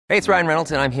Hey, it's Ryan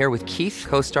Reynolds, and I'm here with Keith,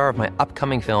 co-star of my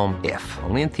upcoming film, If,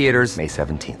 only in theaters May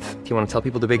 17th. Do you want to tell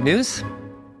people the big news?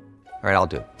 All right, I'll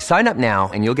do it. Sign up now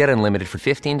and you'll get unlimited for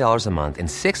 $15 a month and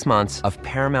 6 months of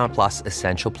Paramount Plus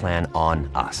Essential Plan on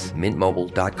us.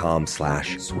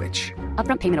 MintMobile.com/switch.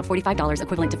 Upfront payment of $45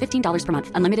 equivalent to $15 per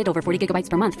month. Unlimited over 40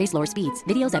 gigabytes per month. Face lower speeds.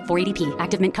 Videos at 480p.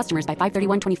 Active Mint customers by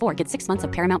 531.24 get 6 months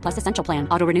of Paramount Plus Essential Plan.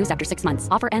 Auto renews after 6 months.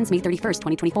 Offer ends May 31st,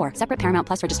 2024. Separate Paramount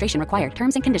Plus registration required.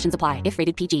 Terms and conditions apply if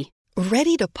rated PG.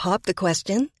 Ready to pop the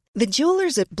question? The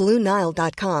jewelers at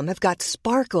BlueNile.com have got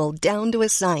sparkle down to a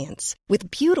science with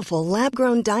beautiful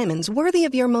lab-grown diamonds worthy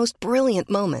of your most brilliant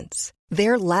moments.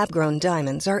 Their lab-grown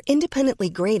diamonds are independently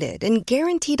graded and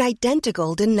guaranteed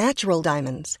identical to natural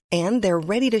diamonds, and they're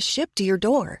ready to ship to your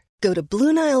door. Go to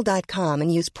BlueNile.com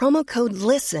and use promo code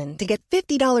LISTEN to get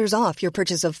 $50 off your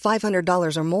purchase of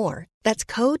 $500 or more. That's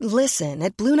code LISTEN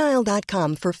at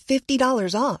BlueNile.com for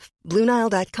 $50 off.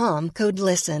 BlueNile.com, code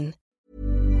LISTEN.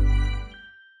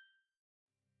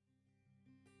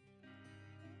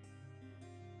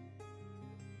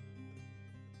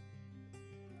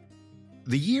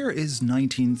 The year is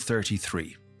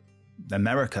 1933.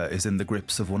 America is in the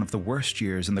grips of one of the worst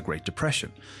years in the Great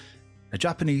Depression. A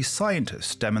Japanese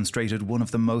scientist demonstrated one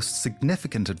of the most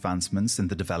significant advancements in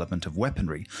the development of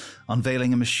weaponry,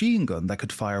 unveiling a machine gun that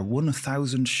could fire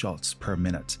 1,000 shots per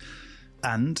minute.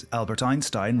 And Albert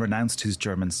Einstein renounced his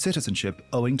German citizenship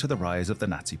owing to the rise of the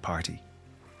Nazi Party.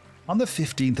 On the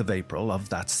 15th of April of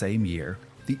that same year,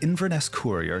 the Inverness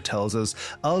Courier tells us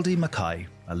Aldi Mackay,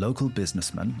 a local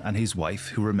businessman, and his wife,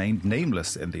 who remained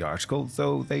nameless in the article,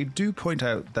 though they do point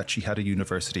out that she had a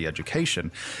university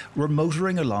education, were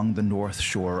motoring along the north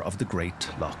shore of the great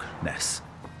Loch Ness.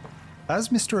 As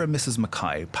Mr. and Mrs.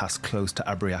 Mackay passed close to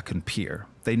Abriacan Pier,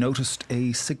 they noticed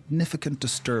a significant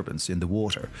disturbance in the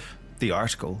water. The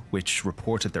article, which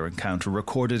reported their encounter,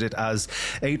 recorded it as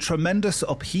a tremendous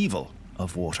upheaval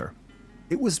of water.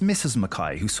 It was Mrs.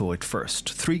 Mackay who saw it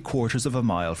first, 3/4 of a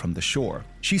mile from the shore.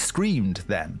 She screamed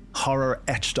then, horror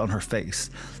etched on her face.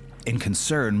 In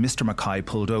concern, Mr. Mackay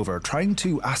pulled over, trying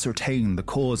to ascertain the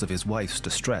cause of his wife's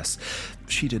distress.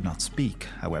 She did not speak,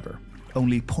 however,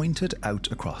 only pointed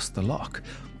out across the loch.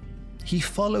 He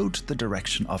followed the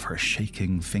direction of her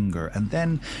shaking finger, and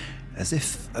then, as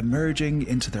if emerging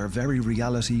into their very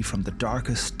reality from the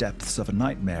darkest depths of a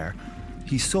nightmare,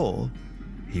 he saw,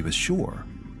 he was sure,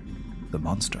 the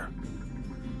monster.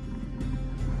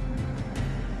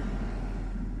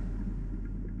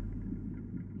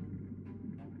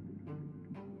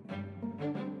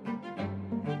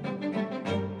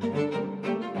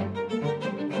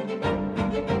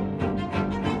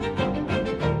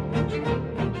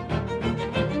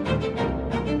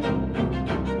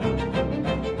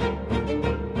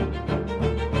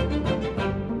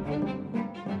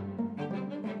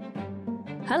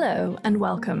 Hello and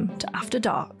welcome to After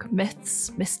Dark,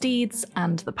 Myths, Misdeeds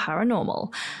and the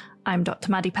Paranormal. I'm Dr.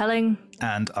 Maddie Pelling.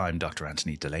 And I'm Dr.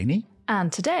 Anthony Delaney.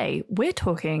 And today we're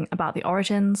talking about the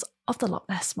origins of the Loch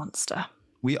Ness Monster.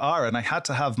 We are, and I had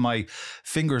to have my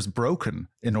fingers broken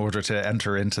in order to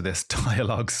enter into this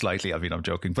dialogue slightly. I mean, I'm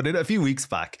joking. But a few weeks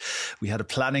back, we had a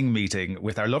planning meeting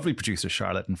with our lovely producers,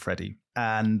 Charlotte and Freddie,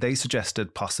 and they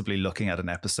suggested possibly looking at an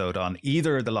episode on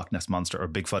either the Loch Ness Monster or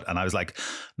Bigfoot. And I was like,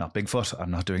 not Bigfoot. I'm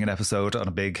not doing an episode on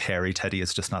a big, hairy teddy.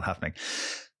 It's just not happening.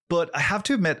 But I have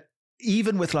to admit,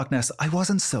 even with Loch Ness, I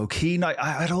wasn't so keen.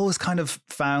 I'd always kind of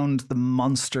found the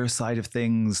monster side of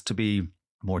things to be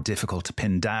more difficult to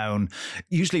pin down.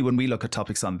 Usually when we look at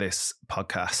topics on this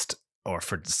podcast, or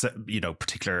for,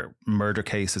 particular murder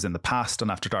cases in the past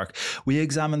on After Dark, we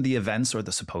examine the events, or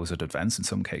the supposed events in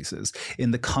some cases,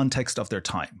 in the context of their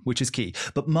time, which is key.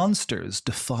 But monsters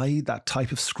defy that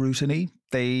type of scrutiny.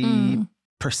 They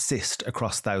persist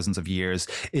across thousands of years,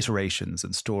 iterations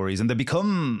and stories, and they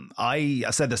become, I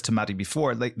said this to Maddie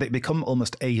before, they become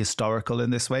almost ahistorical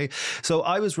in this way. So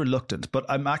I was reluctant, but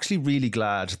I'm actually really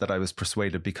glad that I was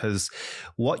persuaded, because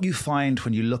what you find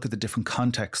when you look at the different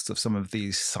contexts of some of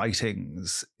these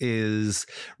sightings is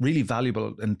really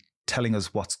valuable in telling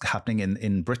us what's happening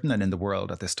in Britain and in the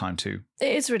world at this time too.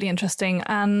 It is really interesting.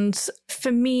 And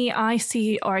for me, I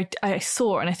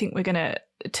saw, and I think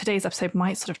today's episode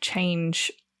might sort of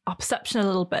change our perception a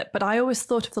little bit, but I always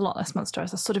thought of the Loch Ness Monster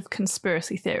as a sort of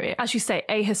conspiracy theory. As you say,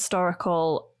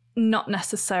 ahistorical, not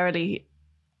necessarily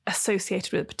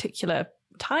associated with a particular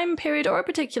time period or a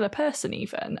particular person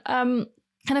even. And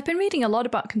I've been reading a lot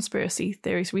about conspiracy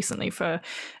theories recently for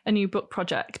a new book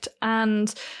project.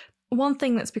 And one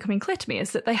thing that's becoming clear to me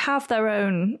is that they have their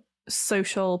own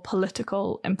social,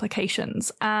 political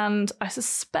implications. And I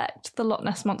suspect the Loch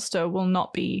Ness Monster will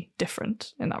not be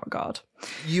different in that regard.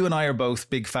 You and I are both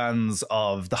big fans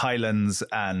of the Highlands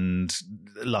and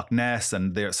Loch Ness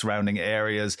and their surrounding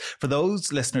areas. For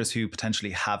those listeners who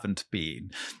potentially haven't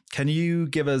been, can you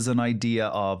give us an idea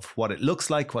of what it looks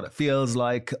like, what it feels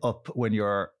like up when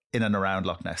you're in and around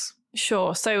Loch Ness?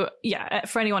 Sure. So, yeah,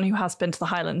 for anyone who has been to the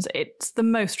Highlands, it's the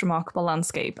most remarkable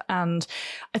landscape. And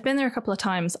I've been there a couple of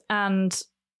times. And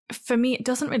for me, it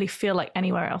doesn't really feel like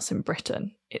anywhere else in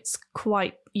Britain. It's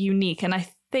quite unique. And I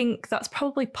think that's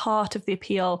probably part of the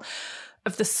appeal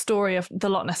of the story of the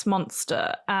Loch Ness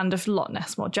Monster and of Loch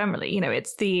Ness more generally. You know, I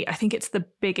think it's the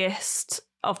biggest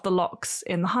of the lochs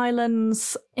in the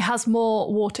Highlands. It has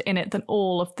more water in it than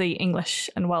all of the English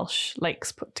and Welsh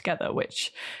lakes put together,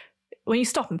 which, when you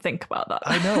stop and think about that,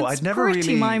 I know, I'd never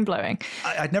pretty mind-blowing.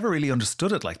 I'd never really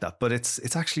understood it like that, but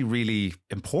it's actually really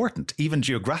important, even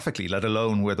geographically, let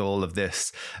alone with all of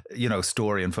this,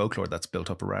 story and folklore that's built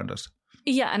up around it.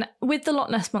 Yeah, and with the Loch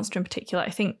Ness Monster in particular,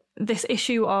 I think this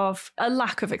issue of a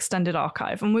lack of extended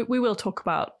archive, and we will talk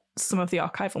about some of the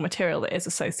archival material that is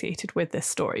associated with this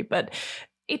story, but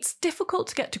it's difficult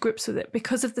to get to grips with it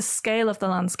because of the scale of the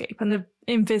landscape and the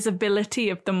invisibility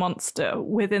of the monster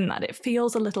within that. It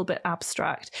feels a little bit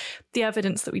abstract. The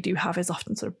evidence that we do have is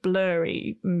often sort of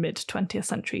blurry mid-20th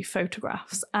century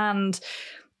photographs. And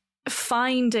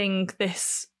finding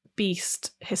this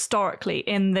beast historically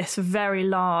in this very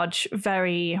large,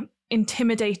 very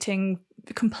intimidating,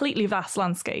 completely vast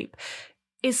landscape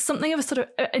is something of a sort of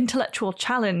intellectual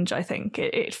challenge, I think.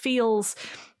 It feels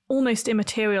almost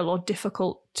immaterial or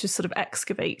difficult to sort of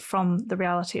excavate from the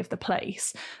reality of the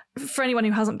place. For anyone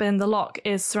who hasn't been, the Loch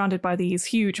is surrounded by these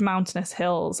huge mountainous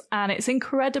hills, and it's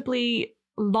incredibly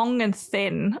long and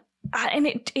thin. And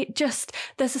it just,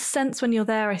 there's a sense when you're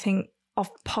there, I think, of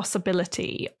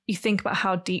possibility. You think about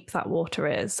how deep that water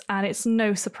is, and it's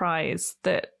no surprise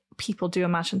that people do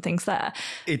imagine things there.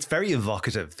 It's very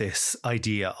evocative, this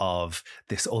idea of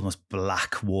this almost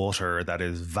black water that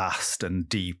is vast and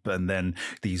deep, and then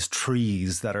these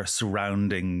trees that are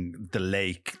surrounding the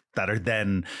lake that are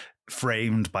then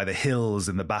framed by the hills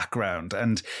in the background.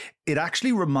 And it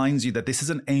actually reminds you that this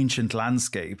is an ancient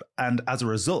landscape. And as a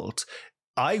result,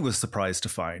 I was surprised to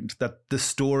find that the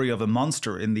story of a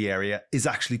monster in the area is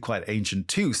actually quite ancient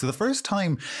too. So the first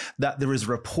time that there is a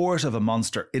report of a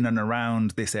monster in and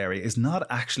around this area is not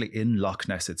actually in Loch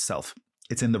Ness itself.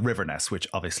 It's in the River Ness, which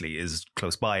obviously is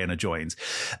close by and adjoins.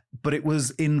 But it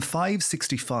was in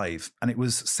 565, and it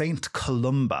was Saint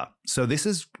Columba. So this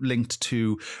is linked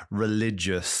to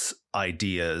religious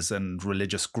ideas and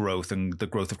religious growth and the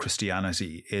growth of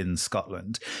Christianity in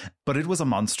Scotland. But it was a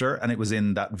monster, and it was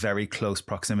in that very close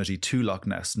proximity to Loch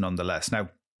Ness nonetheless. Now,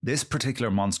 this particular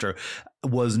monster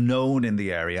was known in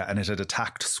the area, and it had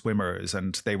attacked swimmers,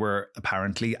 and they were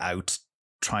apparently out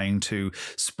trying to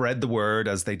spread the word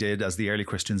as the early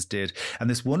Christians did. And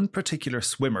this one particular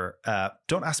swimmer,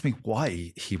 don't ask me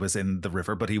why he was in the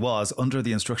river, but he was under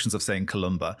the instructions of Saint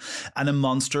Columba, and a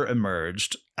monster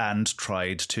emerged and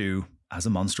tried to, as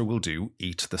a monster will do,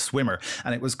 eat the swimmer.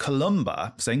 And it was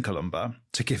Columba, Saint Columba,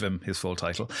 to give him his full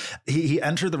title. He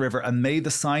entered the river and made the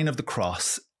sign of the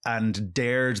cross and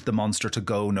dared the monster to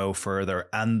go no further,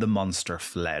 and the monster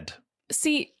fled.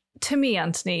 See, to me,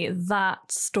 Anthony,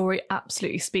 that story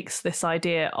absolutely speaks to this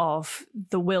idea of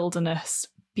the wilderness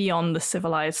beyond the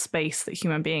civilized space that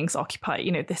human beings occupy.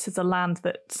 You know, this is a land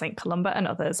that St. Columba and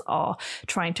others are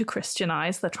trying to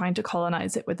Christianize. They're trying to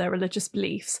colonize it with their religious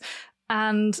beliefs.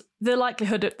 And the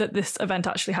likelihood that this event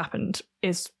actually happened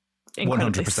is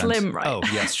incredibly 100%. Slim, right? Oh,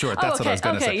 yes, sure. That's what I was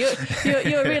going to say.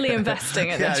 You're really investing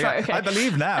in this, right? Okay. I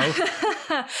believe now.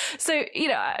 So,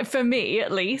 for me,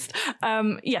 at least,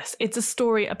 yes, it's a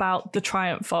story about the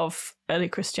triumph of early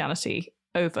Christianity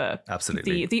over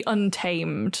absolutely the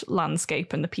untamed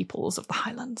landscape and the peoples of the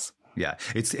Highlands. Yeah,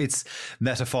 it's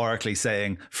metaphorically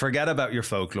saying, forget about your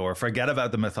folklore, forget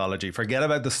about the mythology, forget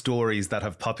about the stories that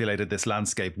have populated this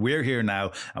landscape. We're here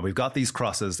now, and we've got these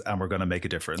crosses, and we're going to make a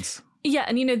difference. Yeah,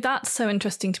 and that's so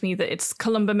interesting to me that it's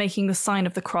Columba making the sign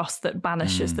of the cross that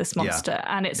banishes this monster.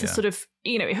 Yeah. And it's a sort of,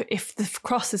 if the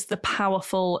cross is the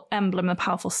powerful emblem, the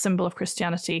powerful symbol of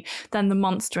Christianity, then the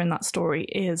monster in that story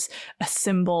is a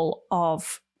symbol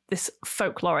of this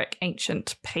folkloric,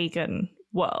 ancient, pagan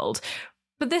world.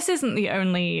 But this isn't the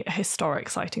only historic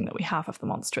sighting that we have of the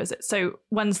monster, is it? So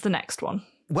when's the next one?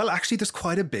 Well, actually, there's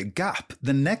quite a big gap.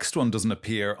 The next one doesn't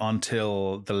appear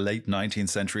until the late 19th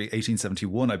century,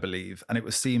 1871, I believe, and it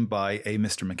was seen by a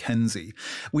Mr. Mackenzie.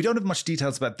 We don't have much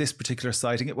details about this particular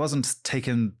sighting. It wasn't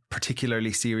taken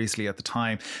particularly seriously at the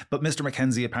time, but Mr.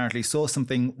 Mackenzie apparently saw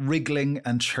something wriggling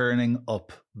and churning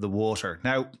up the water.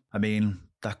 Now, I mean,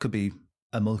 that could be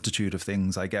a multitude of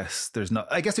things, I guess.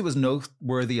 I guess it was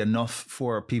noteworthy enough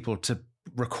for people to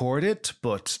record it,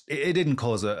 but it didn't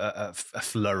cause a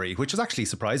flurry, which is actually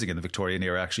surprising in the Victorian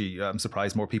era. Actually, I'm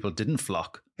surprised more people didn't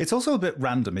flock. It's also a bit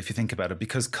random if you think about it,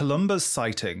 because Columba's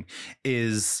sighting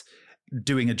is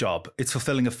doing a job. It's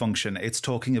fulfilling a function. It's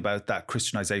talking about that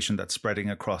Christianization that's spreading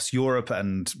across Europe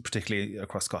and particularly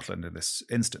across Scotland in this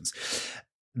instance.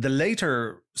 The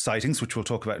later sightings, which we'll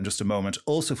talk about in just a moment,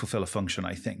 also fulfill a function,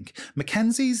 I think.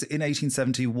 Mackenzie's in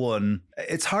 1871,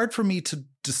 it's hard for me to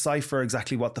decipher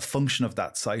exactly what the function of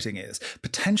that sighting is.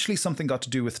 Potentially something got to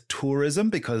do with tourism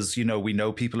because, you know, we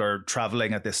know people are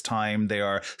traveling at this time. They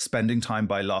are spending time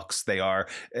by lochs. They are,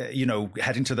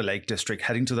 heading to the Lake District,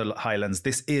 heading to the Highlands.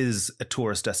 This is a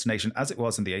tourist destination as it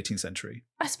was in the 18th century.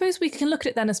 I suppose we can look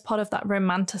at it then as part of that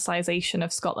romanticisation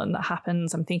of Scotland that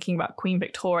happens. I'm thinking about Queen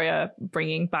Victoria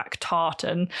bringing back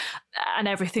tartan and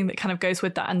everything that kind of goes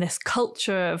with that, and this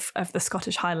culture of the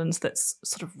Scottish Highlands that's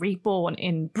sort of reborn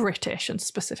in British and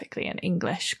specifically in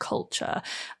English culture.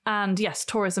 And yes,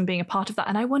 tourism being a part of that.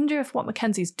 And I wonder if what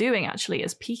Mackenzie's doing actually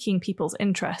is piquing people's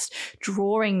interest,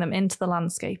 drawing them into the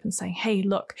landscape and saying, hey,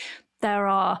 look, there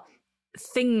are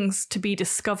things to be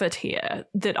discovered here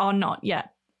that are not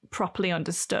yet properly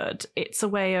understood. It's a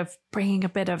way of bringing a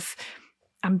bit of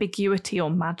ambiguity or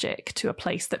magic to a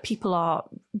place that people are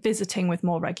visiting with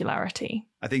more regularity.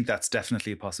 I think that's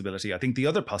definitely a possibility. I think the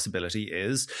other possibility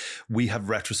is we have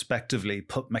retrospectively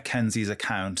put Mackenzie's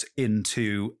account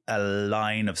into a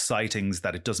line of sightings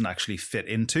that it doesn't actually fit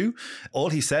into. All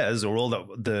he says, or all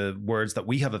the words that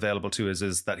we have available to us,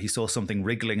 is that he saw something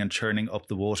wriggling and churning up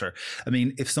the water. I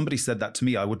mean, if somebody said that to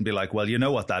me, I wouldn't be like, well, you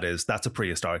know what that is? That's a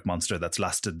prehistoric monster that's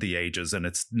lasted the ages and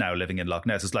it's now living in Loch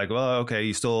Ness. It's like, oh, okay,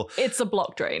 you saw... It's a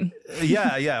block drain.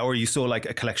 Yeah. Or you saw like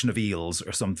a collection of eels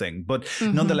or something. But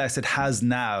nonetheless, it has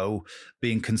now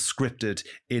being conscripted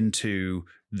into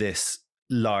this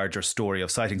larger story of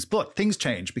sightings. But things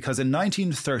change because in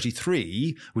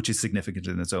 1933, which is significant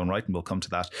in its own right, and we'll come to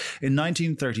that, in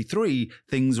 1933,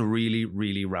 things really,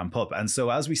 really ramp up. And so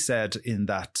as we said in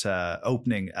that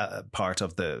opening part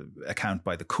of the account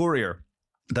by the Courier,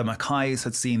 the Mackays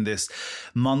had seen this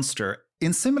monster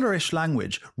in similar-ish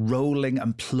language, rolling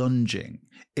and plunging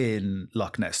in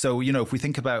Loch Ness. So, you know, if we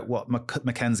think about what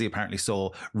Mackenzie apparently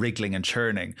saw wriggling and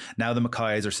churning, now the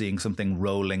Mackays are seeing something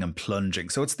rolling and plunging.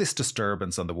 So it's this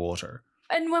disturbance on the water.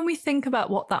 And when we think about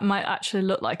what that might actually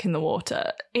look like in the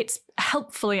water, it's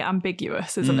helpfully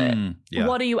ambiguous, isn't it? Yeah.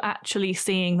 What are you actually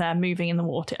seeing there moving in the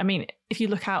water? I mean, if you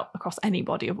look out across any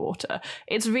body of water,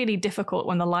 it's really difficult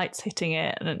when the light's hitting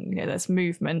it and there's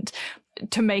movement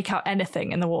to make out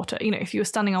anything in the water. You know, if you were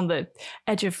standing on the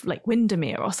edge of Lake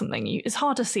Windermere or something, it's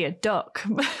hard to see a duck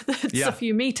that's a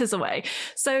few meters away.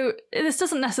 So this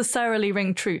doesn't necessarily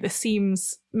ring true. This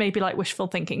seems maybe like wishful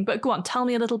thinking. But go on, tell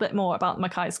me a little bit more about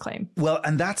Mackay's claim. Well,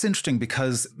 and that's interesting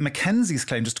because Mackenzie's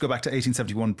claim, just to go back to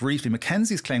 1871 briefly,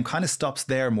 Mackenzie's claim kind of stops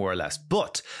there more or less.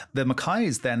 But the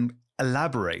Mackays then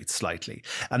elaborate slightly.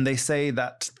 And they say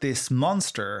that this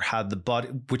monster had the body,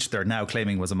 which they're now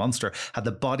claiming was a monster, had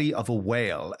the body of a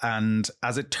whale. And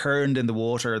as it turned in the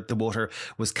water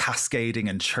was cascading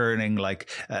and churning like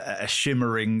a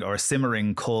shimmering or a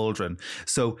simmering cauldron.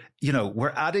 So, you know,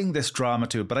 we're adding this drama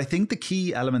to it. But I think the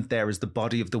key element there is the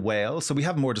body of the whale. So we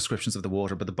have more descriptions of the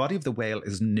water, but the body of the whale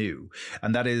is new.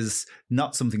 And that is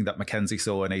not something that Mackenzie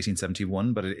saw in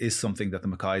 1871, but it is something that the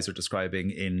Mackays are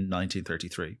describing in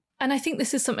 1933. And I think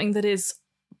this is something that is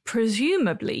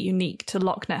presumably unique to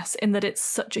Loch Ness in that it's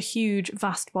such a huge,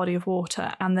 vast body of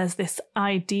water. And there's this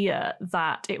idea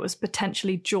that it was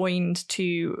potentially joined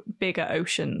to bigger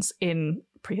oceans in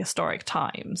prehistoric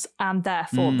times. And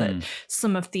therefore that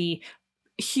some of the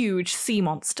huge sea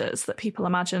monsters that people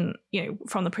imagine, you know,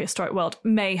 from the prehistoric world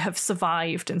may have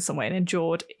survived in some way and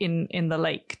endured in the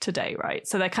lake today, right?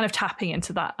 So they're kind of tapping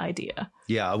into that idea.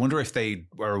 Yeah, I wonder if they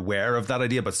are aware of that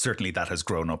idea, but certainly that has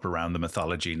grown up around the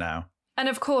mythology now. And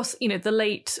of course, you know,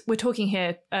 we're talking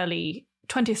here early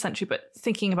 20th century, but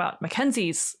thinking about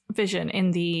Mackenzie's vision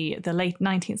in the late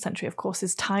 19th century, of course,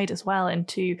 is tied as well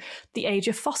into the age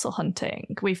of fossil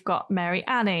hunting. We've got Mary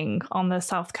Anning on the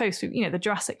south coast, you know, the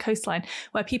Jurassic coastline,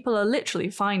 where people are literally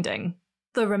finding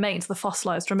the remains, the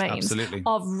fossilized remains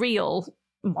of real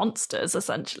monsters,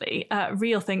 essentially,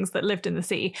 real things that lived in the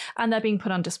sea, and they're being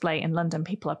put on display in London.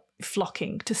 People are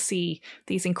flocking to see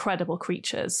these incredible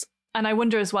creatures. And I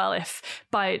wonder as well if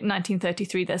by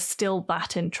 1933 there's still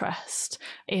that interest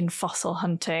in fossil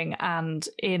hunting and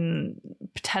in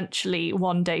potentially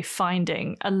one day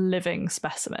finding a living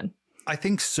specimen. I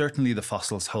think certainly the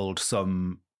fossils hold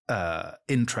some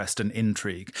interest and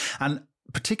intrigue. And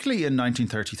particularly in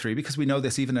 1933, because we know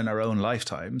this even in our own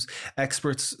lifetimes,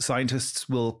 experts, scientists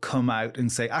will come out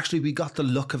and say, actually, we got the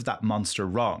look of that monster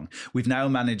wrong. We've now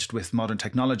managed with modern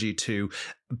technology to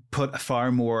put a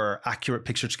far more accurate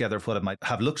picture together of what it might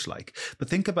have looked like. But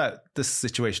think about this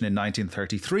situation in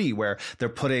 1933, where they're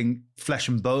putting flesh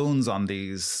and bones on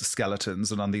these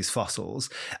skeletons and on these fossils.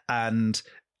 And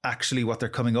actually what they're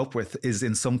coming up with is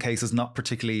in some cases not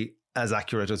particularly as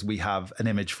accurate as we have an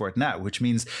image for it now, which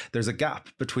means there's a gap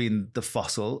between the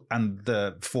fossil and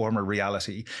the former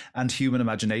reality, and human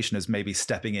imagination is maybe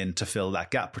stepping in to fill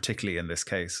that gap, particularly in this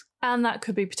case. And that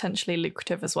could be potentially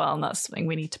lucrative as well, and that's something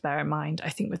we need to bear in mind, I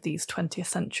think, with these 20th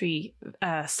century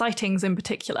sightings in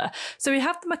particular. So we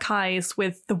have the Mackays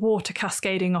with the water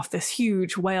cascading off this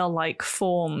huge whale-like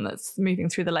form that's moving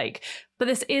through the lake. But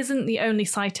this isn't the only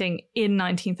sighting in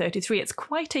 1933. It's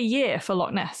quite a year for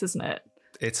Loch Ness, isn't it?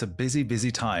 It's a busy, busy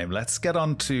time. Let's get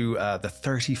on to the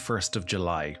 31st of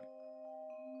July.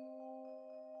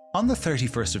 On the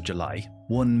 31st of July,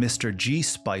 one Mr. G.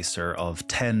 Spicer of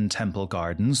 10 Temple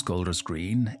Gardens, Golders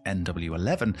Green,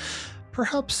 NW11,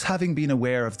 perhaps having been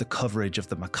aware of the coverage of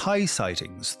the Mackay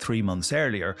sightings 3 months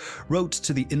earlier, wrote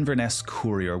to the Inverness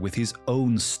Courier with his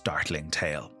own startling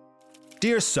tale.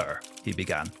 "Dear Sir," he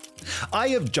began, "I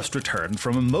have just returned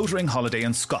from a motoring holiday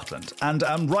in Scotland and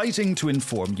am writing to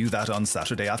inform you that on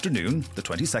Saturday afternoon, the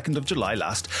 22nd of July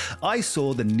last, I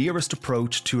saw the nearest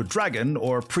approach to a dragon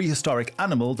or prehistoric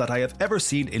animal that I have ever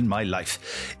seen in my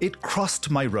life. It crossed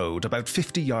my road about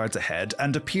 50 yards ahead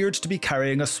and appeared to be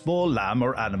carrying a small lamb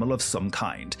or animal of some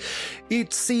kind.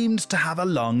 It seemed to have a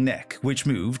long neck, which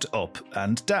moved up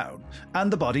and down,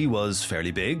 and the body was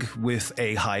fairly big, with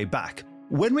a high back.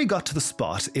 When we got to the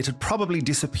spot, it had probably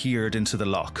disappeared into the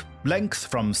loch, length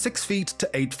from 6 feet to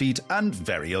 8 feet and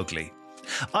very ugly.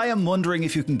 I am wondering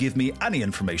if you can give me any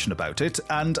information about it,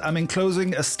 and am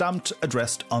enclosing a stamped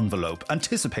addressed envelope,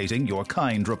 anticipating your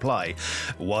kind reply.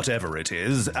 Whatever it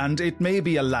is, and it may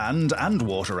be a land and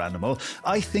water animal,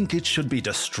 I think it should be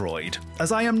destroyed.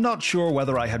 As I am not sure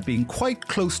whether I had been quite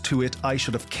close to it, I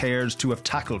should have cared to have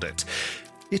tackled it.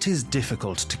 It is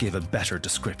difficult to give a better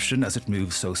description as it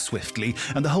moves so swiftly,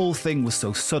 and the whole thing was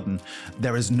so sudden.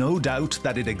 There is no doubt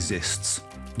that it exists.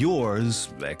 Yours,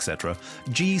 etc.,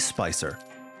 G. Spicer."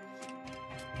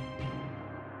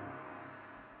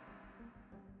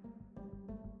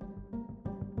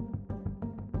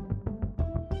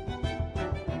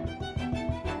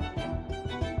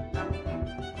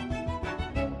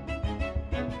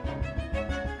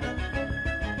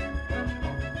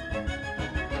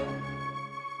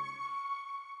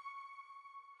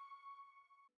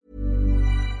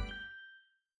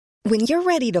 When you're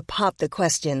ready to pop the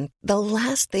question, the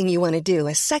last thing you want to do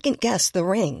is second-guess the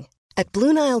ring. At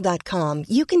BlueNile.com,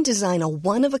 you can design a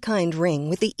one-of-a-kind ring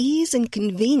with the ease and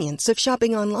convenience of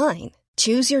shopping online.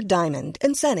 Choose your diamond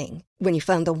and setting. When you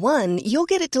find the one, you'll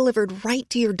get it delivered right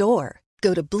to your door.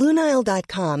 Go to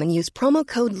BlueNile.com and use promo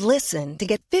code LISTEN to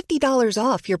get $50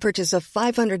 off your purchase of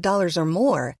 $500 or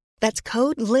more. That's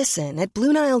code LISTEN at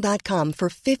BlueNile.com for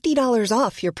 $50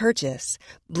 off your purchase.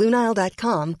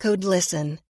 BlueNile.com, code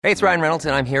LISTEN. Hey, it's Ryan Reynolds,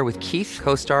 and I'm here with Keith,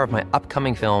 co-star of my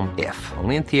upcoming film, If,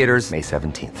 only in theaters May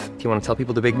 17th. Do you want to tell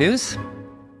people the big news?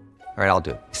 All right, I'll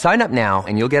do it. Sign up now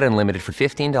and you'll get unlimited for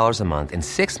 $15 a month and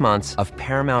 6 months of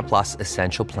Paramount Plus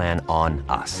Essential Plan on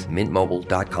us.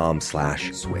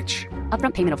 MintMobile.com/switch.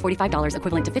 Upfront payment of $45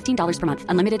 equivalent to $15 per month.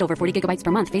 Unlimited over 40 gigabytes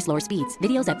per month. Face lower speeds.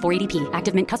 Videos at 480p.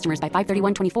 Active Mint customers by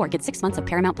 531.24 get 6 months of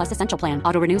Paramount Plus Essential Plan.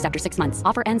 Auto renews after 6 months.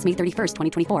 Offer ends May 31st,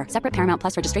 2024. Separate Paramount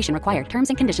Plus registration required. Terms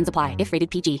and conditions apply if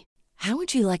rated PG. How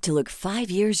would you like to look 5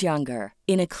 years younger?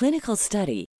 In a clinical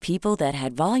study, people that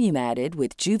had volume added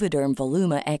with Juvederm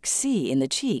Voluma XC in the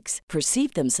cheeks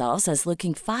perceived themselves as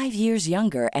looking 5 years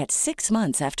younger at 6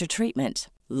 months after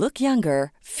treatment. Look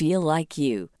younger, feel like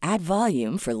you. Add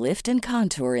volume for lift and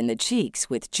contour in the cheeks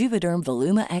with Juvederm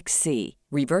Voluma XC.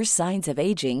 Reverse signs of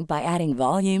aging by adding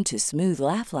volume to smooth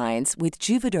laugh lines with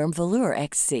Juvederm Volure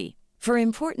XC. For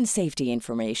important safety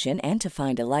information and to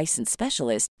find a licensed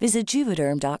specialist, visit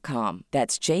Juvederm.com.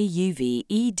 That's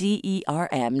JUVEDERM.com.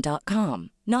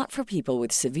 Not for people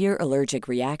with severe allergic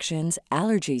reactions,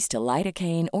 allergies to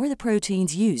lidocaine, or the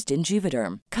proteins used in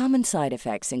Juvederm. Common side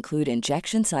effects include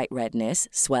injection site redness,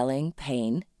 swelling,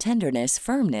 pain, tenderness,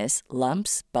 firmness,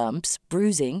 lumps, bumps,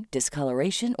 bruising,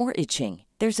 discoloration, or itching.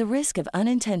 There's a risk of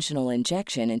unintentional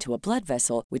injection into a blood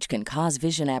vessel, which can cause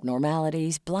vision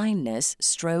abnormalities, blindness,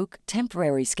 stroke,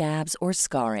 temporary scabs, or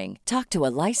scarring. Talk to a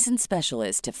licensed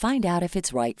specialist to find out if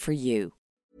it's right for you.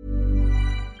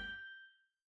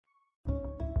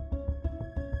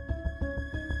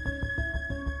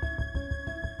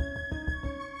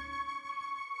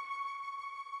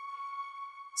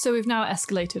 So we've now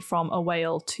escalated from a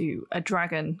whale to a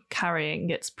dragon carrying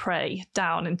its prey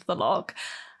down into the loch.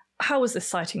 How was this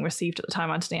sighting received at the time,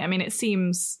 Anthony? I mean, it's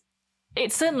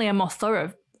certainly a more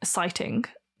thorough sighting.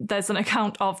 There's an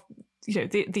account of,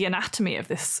 the anatomy of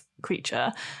this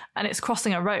creature, and it's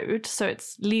crossing a road, so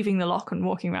it's leaving the loch and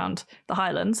walking around the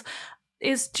Highlands.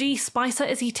 Is G. Spicer,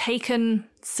 is he taken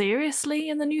seriously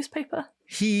in the newspaper?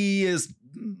 He is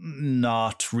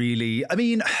not really. I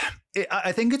mean,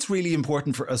 I think it's really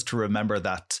important for us to remember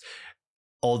that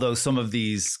although some of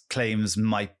these claims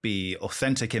might be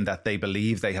authentic in that they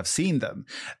believe they have seen them,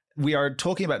 we are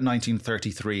talking about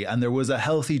 1933, and there was a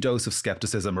healthy dose of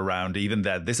skepticism around even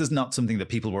then. This is not something that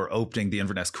people were opening the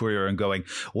Inverness Courier and going,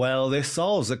 well, this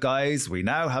solves it, guys. We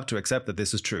now have to accept that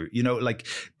this is true.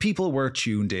 People were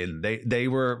tuned in. They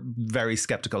were very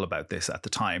skeptical about this at the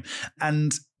time.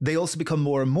 And they also become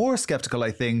more and more skeptical,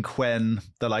 I think, when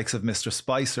the likes of Mr.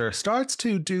 Spicer starts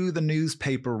to do the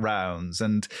newspaper rounds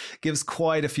and gives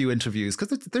quite a few interviews,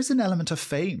 because there's an element of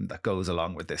fame that goes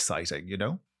along with this sighting,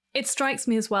 It strikes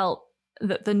me as well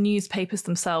that the newspapers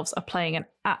themselves are playing an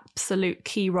absolute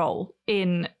key role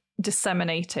in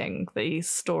disseminating these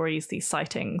stories, these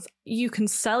sightings. You can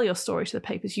sell your story to the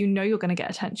papers. You know you're going to get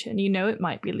attention. You know it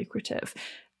might be lucrative.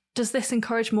 Does this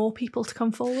encourage more people to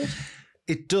come forward?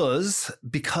 It does,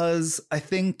 because I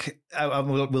think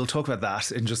we'll talk about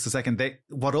that in just a second.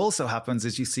 What also happens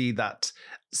is you see that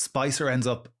Spicer ends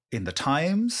up in the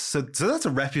Times. So that's a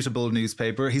reputable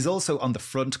newspaper. He's also on the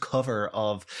front cover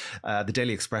of the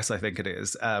Daily Express, I think it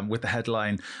is, with the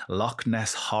headline, Loch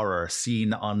Ness Horror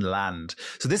Seen on Land.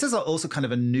 So this is also kind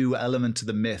of a new element to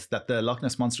the myth that the Loch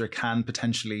Ness Monster can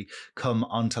potentially come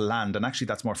onto land. And actually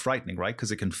that's more frightening, right?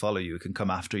 Because it can follow you. It can come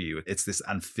after you. It's this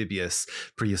amphibious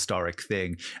prehistoric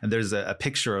thing. And there's a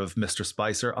picture of Mr.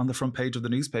 Spicer on the front page of the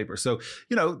newspaper. So,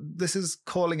 this is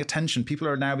calling attention. People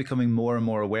are now becoming more and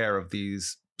more aware of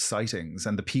these sightings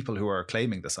and the people who are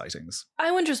claiming the sightings.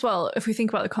 I wonder as well, if we think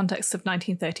about the context of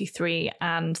 1933,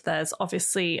 and there's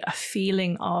obviously a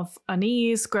feeling of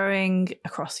unease growing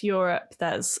across Europe.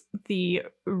 There's the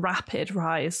rapid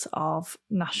rise of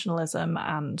nationalism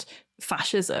and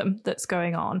fascism that's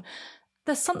going on.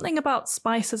 There's something about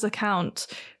Spicer's account,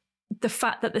 the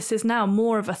fact that this is now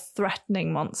more of a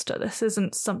threatening monster. This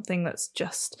isn't something that's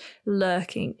just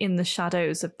lurking in the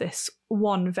shadows of this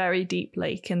one very deep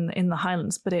lake in the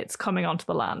Highlands, but it's coming onto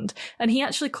the land. And he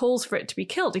actually calls for it to be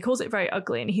killed. He calls it very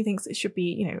ugly, and he thinks it should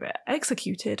be,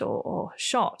 executed or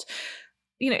shot.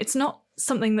 It's not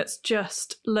something that's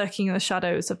just lurking in the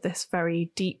shadows of this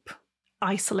very deep,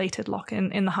 isolated loch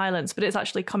in the Highlands, but it's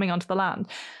actually coming onto the land.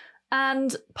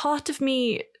 And part of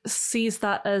me sees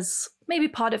that as maybe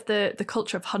part of the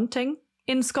culture of hunting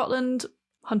in Scotland.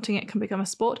 Hunting, it can become a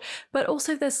sport, but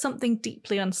also there's something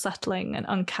deeply unsettling and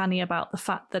uncanny about the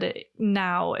fact that it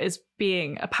now is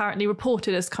being apparently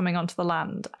reported as coming onto the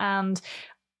land. And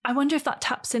I wonder if that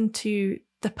taps into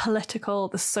the political,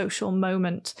 the social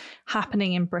moment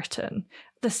happening in Britain.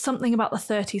 There's something about the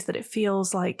 30s that it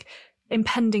feels like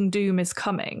impending doom is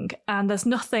coming, and there's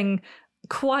nothing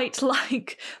quite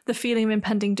like the feeling of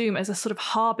impending doom as a sort of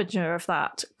harbinger of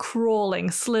that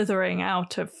crawling, slithering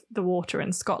out of the water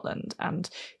in Scotland and,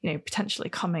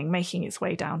 potentially making its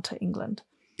way down to England.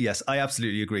 Yes, I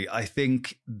absolutely agree. I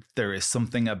think there is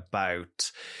something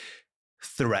about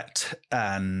threat,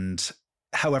 and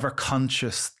however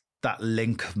conscious that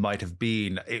link might have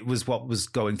been, it was what was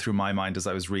going through my mind as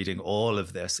I was reading all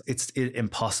of this. It's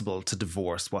impossible to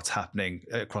divorce what's happening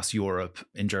across Europe,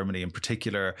 in Germany in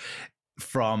particular,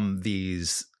 from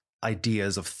these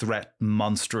ideas of threat,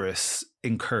 monstrous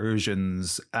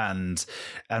incursions and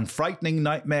frightening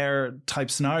nightmare type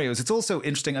scenarios. It's also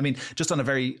interesting, I mean, just on a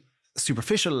very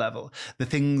superficial level, the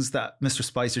things that Mr.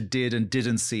 Spicer did and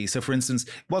didn't see. So for instance,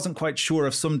 wasn't quite sure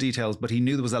of some details, but he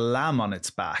knew there was a lamb on its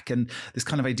back, and this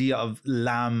kind of idea of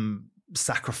lamb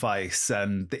sacrifice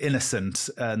and the innocent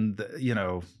and,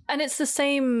 And it's the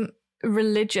same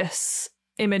religious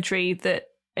imagery that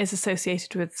is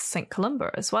associated with St.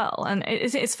 Columba as well. And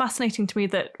it's fascinating to me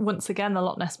that, once again, the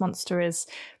Loch Ness Monster is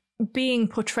being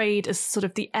portrayed as sort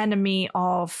of the enemy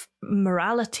of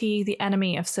morality, the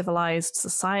enemy of civilized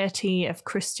society, of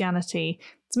Christianity.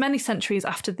 It's many centuries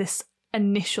after this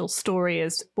initial story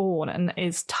is born and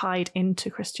is tied into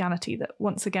Christianity that,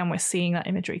 once again, we're seeing that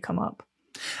imagery come up.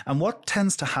 And what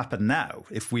tends to happen now,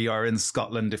 if we are in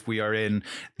Scotland, if we are in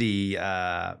the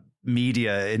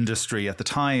media industry at the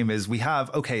time, is we have,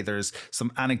 okay, there's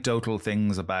some anecdotal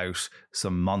things about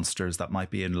some monsters that might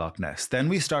be in Loch Ness. Then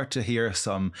we start to hear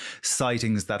some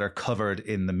sightings that are covered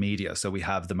in the media. So we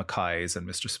have the Mackays and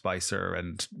Mr. Spicer,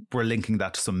 and we're linking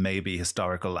that to some maybe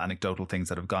historical anecdotal things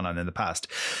that have gone on in the past.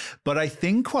 But I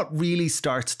think what really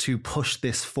starts to push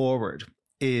this forward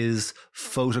is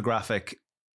photographic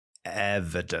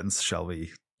evidence, shall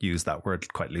we use that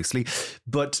word quite loosely,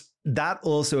 but that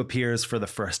also appears for the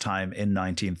first time in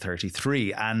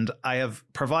 1933. And I have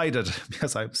provided,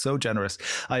 because I'm so generous,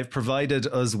 I've provided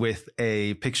us with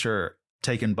a picture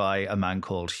taken by a man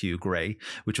called Hugh Gray,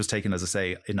 which was taken, as I say,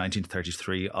 in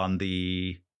 1933 on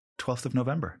the 12th of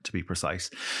November, to be precise.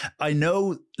 I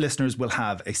know listeners will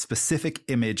have a specific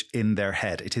image in their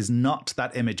head. It is not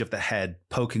that image of the head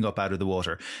poking up out of the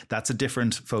water. That's a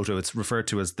different photo. It's referred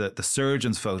to as the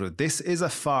surgeon's photo. This is a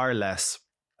far less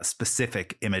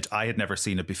specific image. I had never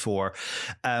seen it before.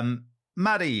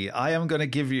 Maddie, I am going to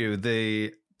give you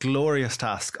the glorious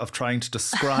task of trying to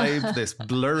describe this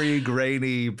blurry,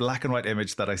 grainy, black and white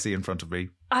image that I see in front of me.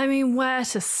 I mean, where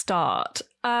to start?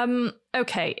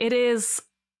 Okay, it is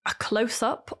a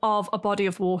close-up of a body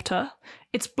of water.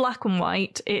 It's black and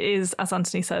white. It is, as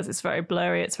Anthony says, it's very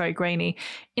blurry, it's very grainy.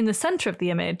 In the centre of the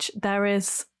image, there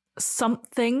is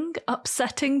something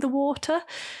upsetting the water.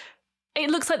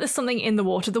 It looks like there's something in the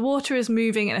water. The water is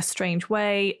moving in a strange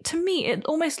way. To me, it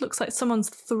almost looks like someone's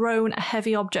thrown a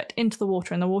heavy object into the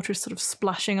water and the water is sort of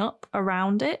splashing up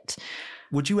around it.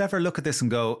 Would you ever look at this and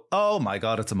go, oh my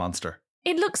God, it's a monster?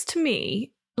 It looks to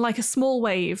me like a small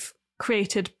wave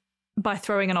created by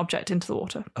throwing an object into the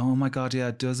water. Oh my God, yeah,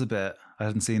 it does a bit. I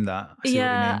hadn't seen that. I see what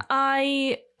you mean.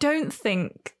 I don't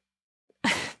think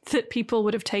that people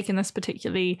would have taken this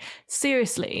particularly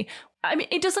seriously. I mean,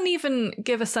 it doesn't even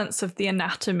give a sense of the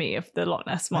anatomy of the Loch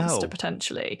Ness Monster,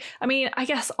 potentially. I mean, I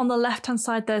guess on the left-hand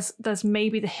side, there's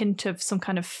maybe the hint of some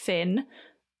kind of fin.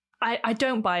 I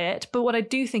don't buy it, but what I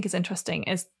do think is interesting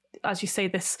is, as you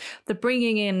say, the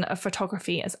bringing in of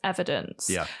photography as evidence.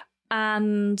 Yeah.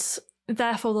 And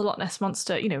therefore, the Loch Ness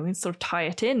Monster, we can sort of tie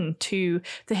it in to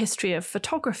the history of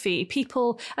photography.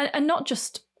 People, and not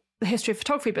just the history of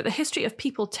photography, but the history of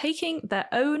people taking their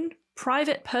own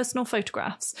private personal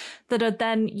photographs that are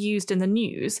then used in the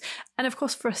news. And of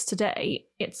course, for us today,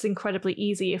 it's incredibly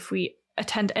easy if we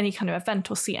attend any kind of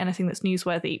event or see anything that's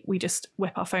newsworthy, we just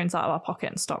whip our phones out of our pocket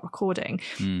and start recording.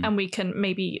 And we can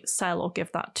maybe sell or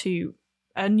give that to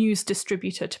a news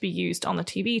distributor to be used on the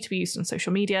TV, to be used on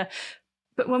social media.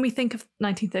 But when we think of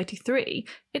 1933,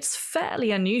 it's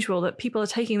fairly unusual that people are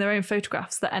taking their own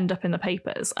photographs that end up in the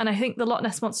papers. And I think the Loch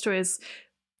Ness Monster is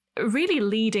really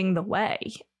leading the way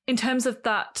in terms of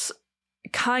that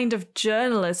kind of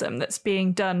journalism that's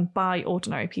being done by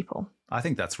ordinary people. I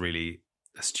think that's really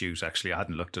astute, actually. I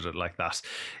hadn't looked at it like that.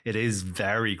 It is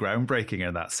very groundbreaking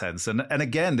in that sense. And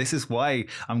again, this is why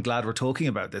I'm glad we're talking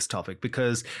about this topic,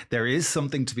 because there is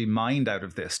something to be mined out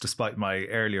of this, despite my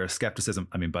earlier skepticism.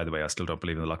 I mean, by the way, I still don't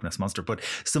believe in the Loch Ness Monster, but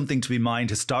something to be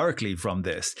mined historically from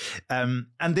this. And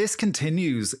this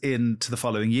continues into the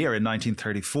following year in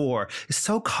 1934. It's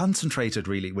so concentrated,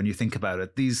 really, when you think about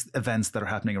it, these events that are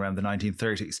happening around the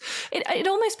 1930s. It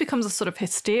almost becomes a sort of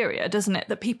hysteria, doesn't it?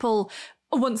 That people,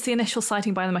 once the initial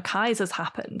sighting by the Mackays has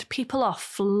happened, people are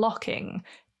flocking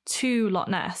to Loch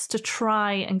Ness to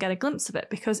try and get a glimpse of it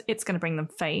because it's going to bring them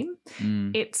fame.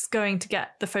 It's going to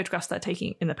get the photographs they're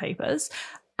taking in the papers.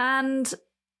 And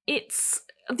it's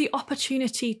the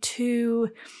opportunity to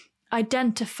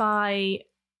identify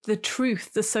the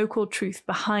truth, the so-called truth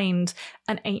behind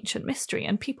an ancient mystery.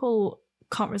 And people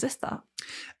can't resist that.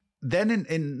 Then in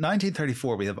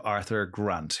 1934, we have Arthur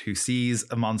Grant, who sees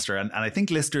a monster. And I think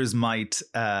listeners might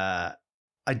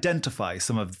identify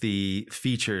some of the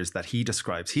features that he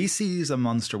describes. He sees a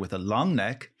monster with a long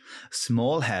neck,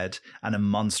 small head, and a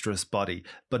monstrous body,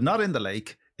 but not in the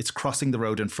lake. It's crossing the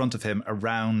road in front of him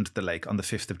around the lake on the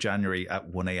 5th of January at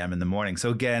 1 a.m. in the morning. So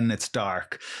again, it's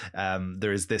dark.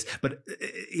 There is this. But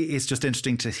it's just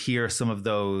interesting to hear some of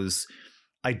those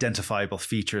identifiable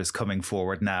features coming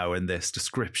forward now in this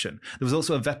description. There was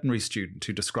also a veterinary student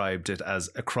who described it as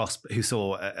a cross,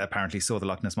 who apparently saw the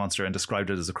Loch Ness Monster and described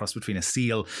it as a cross between a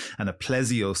seal and a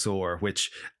plesiosaur,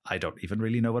 which I don't even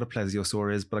really know what a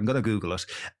plesiosaur is, but I'm going to Google it.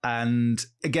 And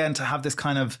again, to have this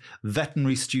kind of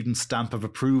veterinary student stamp of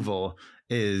approval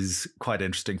is quite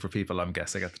interesting for people, I'm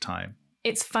guessing, at the time.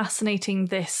 It's fascinating,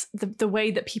 the way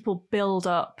that people build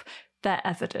up their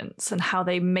evidence and how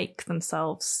they make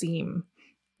themselves seem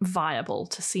viable,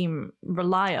 to seem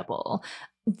reliable.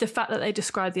 The fact that they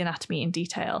describe the anatomy in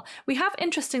detail. We have,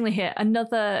 interestingly here,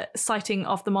 another sighting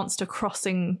of the monster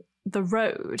crossing the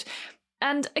road.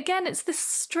 And again, it's this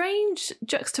strange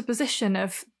juxtaposition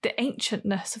of the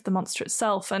ancientness of the monster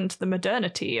itself and the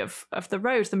modernity of the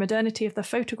road, the modernity of the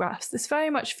photographs. This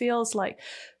very much feels like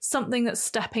something that's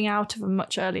stepping out of a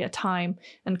much earlier time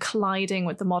and colliding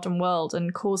with the modern world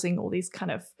and causing all these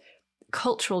kind of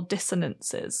cultural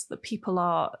dissonances, that people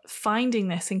are finding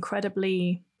this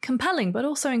incredibly compelling, but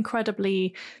also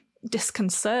incredibly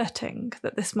disconcerting,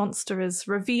 that this monster is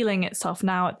revealing itself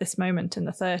now at this moment in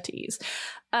the 30s.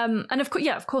 And of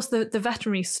course, the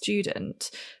veterinary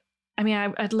student, I mean,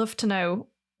 I'd love to know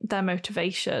their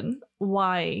motivation,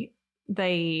 why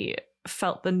they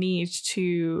felt the need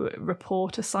to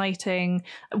report a sighting,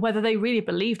 whether they really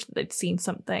believed that they'd seen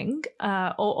something,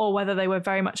 or whether they were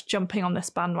very much jumping on this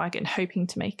bandwagon, hoping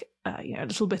to make a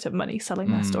little bit of money selling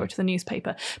their story to the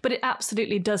newspaper. But it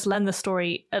absolutely does lend the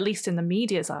story, at least in the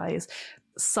media's eyes,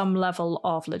 some level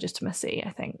of legitimacy,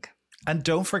 I think. And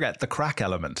don't forget the crack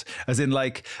element, as in,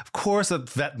 like, of course a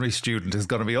veterinary student is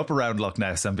going to be up around Loch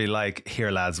Ness and be like,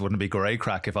 here lads, wouldn't it be great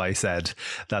crack if I said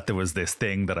that there was this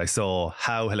thing that I saw?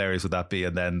 How hilarious would that be?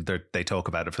 And then they talk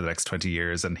about it for the next 20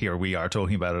 years. And here we are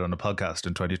talking about it on a podcast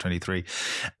in 2023.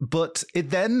 But it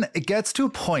gets to a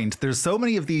point, there's so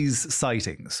many of these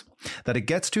sightings that it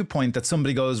gets to a point that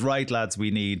somebody goes, right, lads, we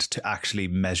need to actually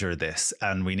measure this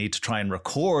and we need to try and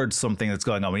record something that's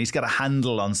going on. We need to get a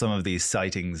handle on some of these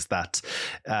sightings that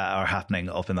are happening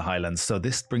up in the Highlands. So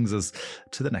this brings us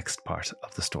to the next part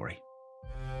of the story.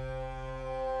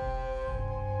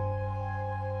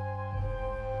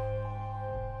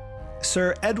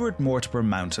 Sir Edward Mortimer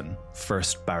Mountain,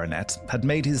 1st Baronet, had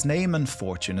made his name and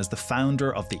fortune as the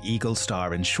founder of the Eagle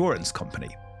Star Insurance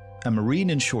Company. A marine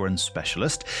insurance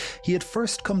specialist, he had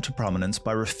first come to prominence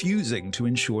by refusing to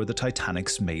insure the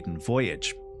Titanic's maiden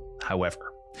voyage.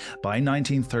 However, by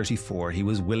 1934, he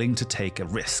was willing to take a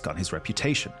risk on his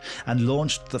reputation and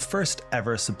launched the first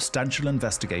ever substantial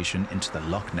investigation into the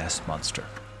Loch Ness Monster.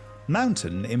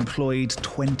 Mountain employed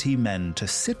 20 men to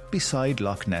sit beside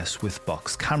Loch Ness with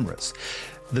box cameras.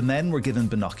 The men were given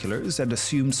binoculars and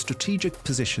assumed strategic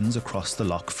positions across the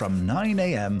loch from 9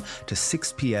 a.m. to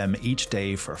 6 p.m. each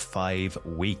day for 5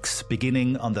 weeks,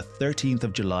 beginning on the 13th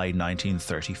of July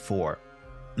 1934.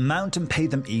 Mountain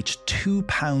paid them each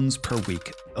 £2 per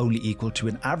week, only equal to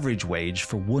an average wage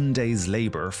for 1 day's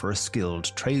labour for a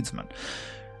skilled tradesman.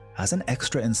 As an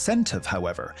extra incentive,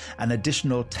 however, an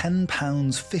additional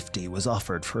 £10.50 was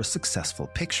offered for a successful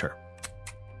picture.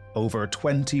 Over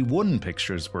 21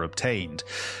 pictures were obtained.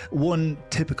 One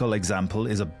typical example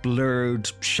is a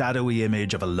blurred, shadowy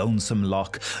image of a lonesome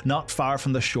loch. Not far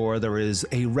from the shore, there is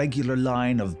a regular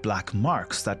line of black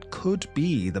marks that could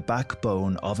be the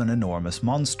backbone of an enormous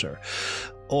monster.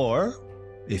 Or,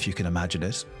 if you can imagine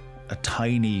it, a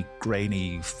tiny,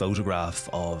 grainy photograph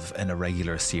of an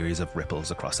irregular series of ripples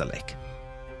across a lake.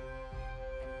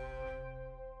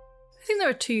 I think there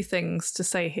are two things to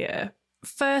say here.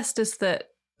 First is that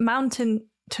Mountain,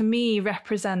 to me,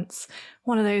 represents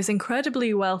one of those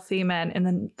incredibly wealthy men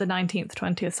in the 19th,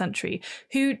 20th century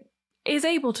who is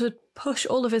able to push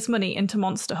all of his money into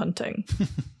monster hunting.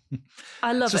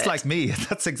 I love it. Just like me.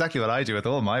 That's exactly what I do with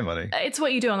all my money. It's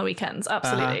what you do on the weekends,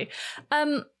 absolutely.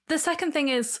 The second thing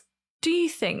is, do you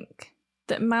think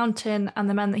that Mountain and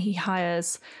the men that he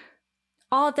hires,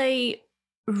 are they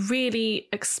really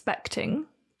expecting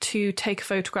to take a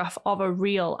photograph of a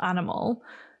real animal?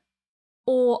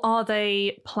 Or are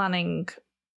they planning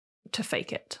to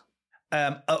fake it?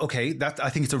 Okay, I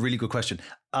think it's a really good question.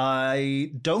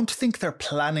 I don't think they're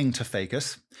planning to fake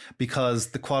it because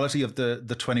the quality of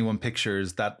the 21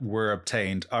 pictures that were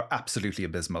obtained are absolutely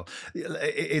abysmal.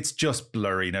 It's just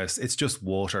blurriness. It's just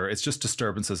water. It's just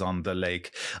disturbances on the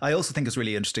lake. I also think it's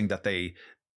really interesting that they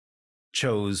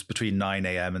chose between 9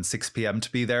 a.m. and 6 p.m. to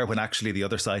be there when actually the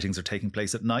other sightings are taking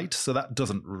place at night. So that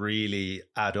doesn't really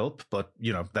add up. But,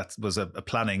 you know, that was a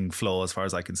planning flaw as far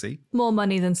as I can see. More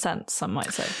money than sense, some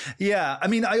might say. Yeah. I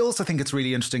mean, I also think it's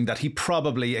really interesting that he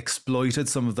probably exploited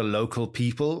some of the local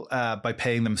people by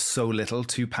paying them so little,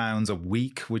 £2 a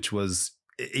week, which was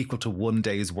equal to one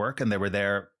day's work, and they were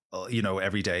there,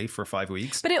 every day for 5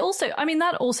 weeks. But it also,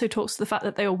 that also talks to the fact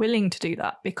that they were willing to do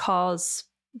that, because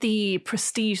the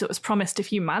prestige that was promised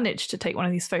if you managed to take one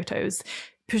of these photos,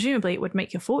 presumably it would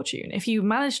make your fortune. If you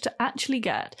managed to actually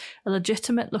get a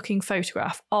legitimate looking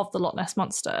photograph of the Loch Ness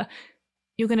Monster,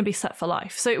 you're going to be set for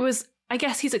life. So it was, I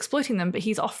guess he's exploiting them, but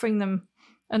he's offering them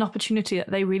an opportunity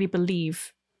that they really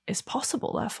believe is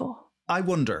possible, therefore. I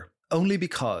wonder, only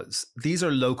because these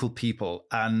are local people.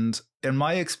 And in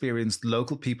my experience,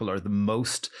 local people are the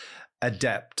most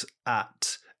adept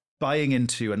at buying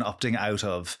into and opting out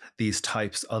of these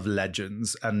types of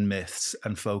legends and myths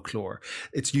and folklore.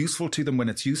 It's useful to them when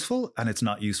it's useful, and it's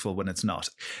not useful when it's not.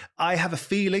 I have a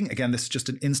feeling, again, this is just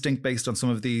an instinct based on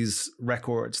some of these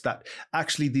records, that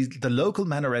actually the local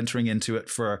men are entering into it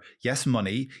for, yes,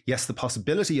 money, yes, the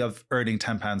possibility of earning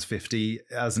 £10.50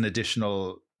 as an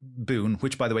additional boon,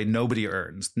 which, by the way, nobody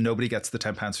earns. Nobody gets the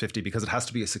 £10.50 because it has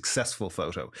to be a successful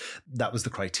photo. That was the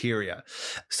criteria.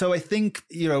 So I think,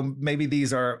 maybe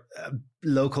these are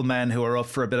local men who are up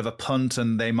for a bit of a punt,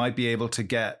 and they might be able to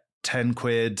get 10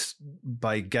 quid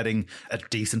by getting a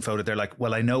decent photo. They're like,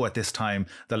 well, I know at this time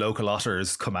the local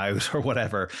otters come out or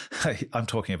whatever. I'm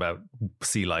talking about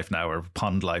sea life now, or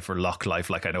pond life, or loch life.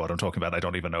 Like, I know what I'm talking about. I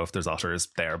don't even know if there's otters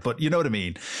there, but you know what I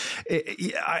mean?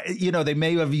 They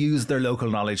may have used their local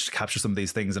knowledge to capture some of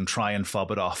these things and try and fob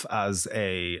it off as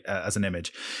an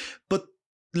image. But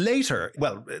later,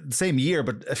 well, same year,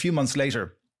 but a few months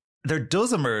later, there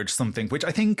does emerge something which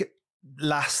I think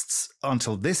lasts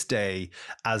until this day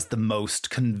as the most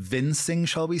convincing,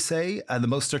 shall we say, and the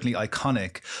most certainly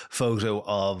iconic photo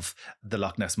of the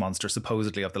Loch Ness Monster,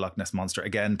 supposedly of the Loch Ness Monster,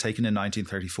 again, taken in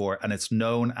 1934, and it's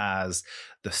known as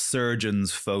the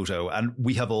surgeon's photo. And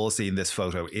we have all seen this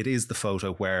photo. It is the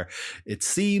photo where it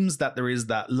seems that there is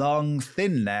that long,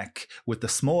 thin neck with the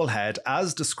small head,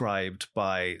 as described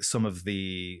by some of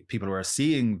the people who are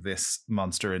seeing this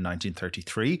monster in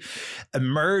 1933,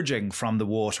 emerging from the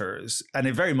waters. And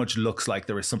it very much looks like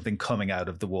there is something coming out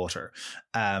of the water.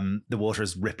 The water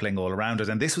is rippling all around it.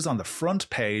 And this was on the front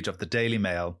page of the Daily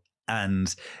Mail.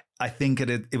 And I think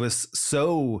it was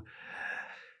so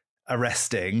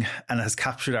arresting and has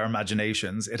captured our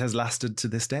imaginations. It has lasted to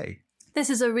this day. This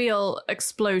is a real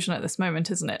explosion at this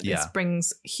moment, isn't it? Yeah. This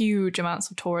brings huge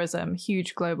amounts of tourism,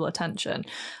 huge global attention.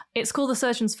 It's called the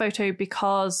surgeon's photo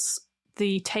because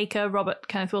the taker, Robert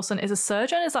Kenneth Wilson, is a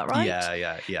surgeon. Is that right?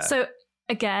 Yeah. So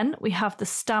again, we have the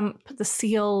stamp, the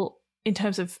seal. In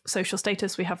terms of social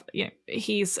status, we have,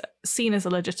 he's seen as a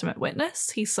legitimate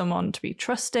witness. He's someone to be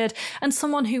trusted and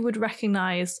someone who would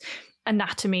recognize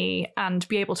anatomy and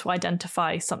be able to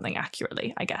identify something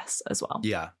accurately, I guess, as well.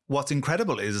 Yeah. What's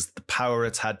incredible is the power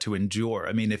it's had to endure.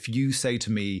 I mean, if you say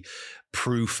to me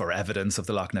proof or evidence of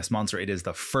the Loch Ness Monster, it is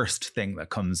the first thing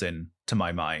that comes in to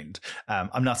my mind.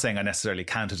 I'm not saying I necessarily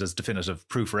count it as definitive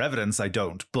proof or evidence. I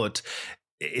don't, but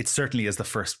it certainly is the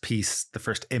first piece, the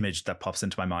first image that pops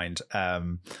into my mind.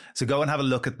 So go and have a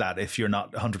look at that. If you're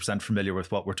not 100% familiar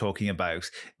with what we're talking about,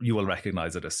 you will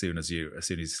recognize it as soon as you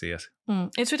see it.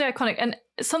 It's really iconic. And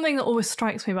something that always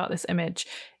strikes me about this image,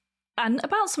 and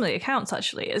about some of the accounts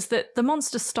actually, is that the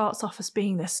monster starts off as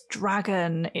being this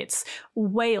dragon. It's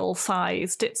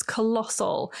whale-sized, it's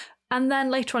colossal. And then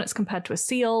later on it's compared to a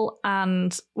seal.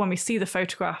 And when we see the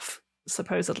photograph,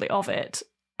 supposedly, of it,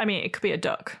 I mean, it could be a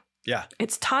duck. Yeah.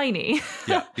 It's tiny.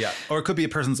 Yeah. Or it could be a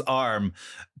person's arm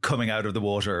coming out of the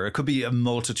water. It could be a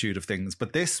multitude of things.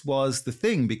 But this was the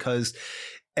thing because,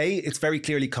 A, it's very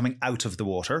clearly coming out of the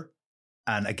water.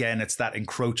 And again, it's that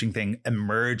encroaching thing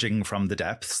emerging from the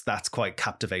depths. That's quite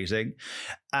captivating.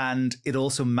 And it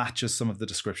also matches some of the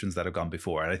descriptions that have gone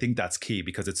before. And I think that's key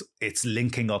because it's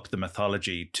linking up the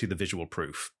mythology to the visual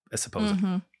proof, I suppose.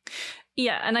 Mm-hmm.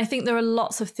 Yeah, and I think there are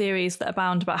lots of theories that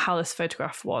abound about how this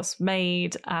photograph was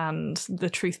made and the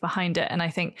truth behind it. And I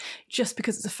think just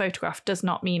because it's a photograph does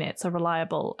not mean it's a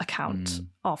reliable account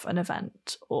of an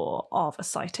event or of a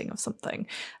sighting of something.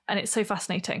 And it's so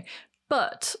fascinating.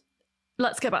 But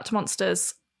let's get back to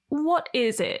monsters. What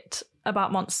is it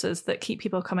about monsters that keep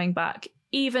people coming back?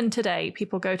 Even today,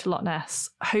 people go to Loch Ness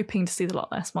hoping to see the Loch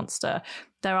Ness Monster.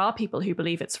 There are people who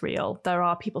believe it's real. There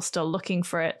are people still looking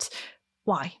for it.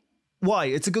 Why? Why?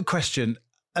 It's a good question.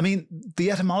 I mean,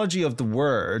 the etymology of the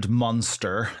word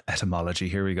monster, etymology,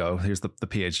 here we go. Here's the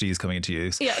PhDs coming into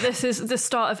use. Yeah, this is the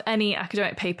start of any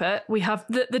academic paper. We have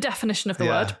the definition of the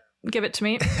word. Give it to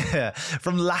me.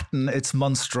 From Latin, it's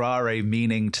monstrare,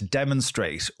 meaning to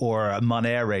demonstrate, or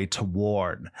monere, to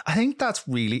warn. I think that's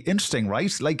really interesting,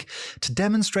 right? Like to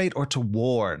demonstrate or to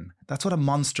warn. That's what a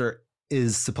monster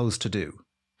is supposed to do.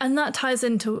 And that ties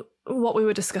into what we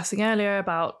were discussing earlier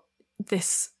about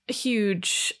this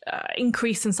huge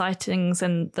increase in sightings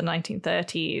in the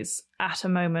 1930s at a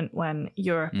moment when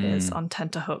Europe is on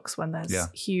tenterhooks, when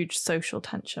there's huge social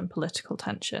tension, political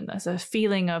tension. There's a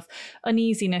feeling of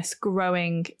uneasiness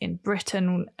growing in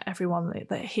Britain. Everyone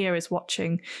that here is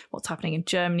watching what's happening in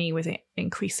Germany with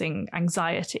increasing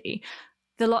anxiety.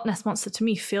 The Loch Ness Monster to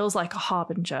me feels like a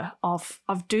harbinger of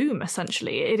doom,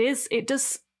 essentially. It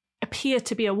does appear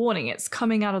to be a warning. It's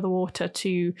coming out of the water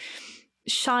to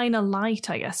shine a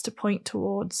light, I guess, to point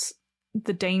towards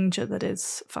the danger that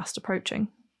is fast approaching.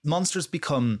 Monsters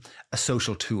become a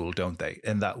social tool, don't they,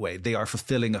 in that way? They are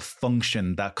fulfilling a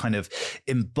function that kind of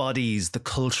embodies the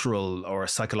cultural or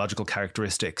psychological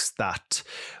characteristics that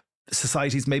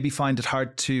societies maybe find it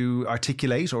hard to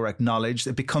articulate or acknowledge.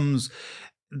 It becomes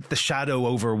the shadow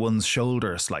over one's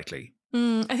shoulder slightly.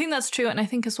 I think that's true. And I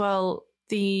think as well,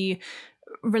 the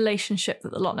relationship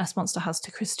that the Loch Ness Monster has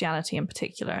to Christianity in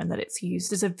particular, and that it's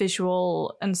used as a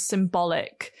visual and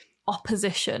symbolic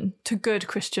opposition to good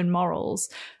Christian morals.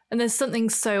 And there's something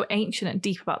so ancient and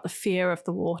deep about the fear of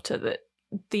the water that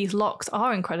these lochs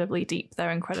are incredibly deep.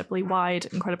 They're incredibly wide,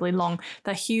 incredibly long.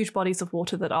 They're huge bodies of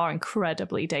water that are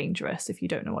incredibly dangerous if you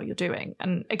don't know what you're doing.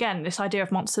 And again, this idea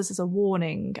of monsters as a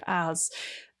warning, as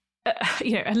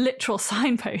a literal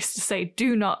signpost to say,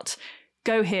 do not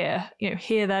go here,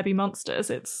 here there be monsters.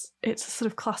 It's a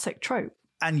sort of classic trope.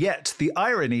 And yet the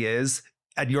irony is,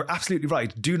 and you're absolutely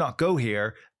right, do not go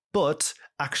here, but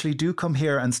actually do come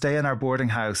here and stay in our boarding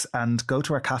house and go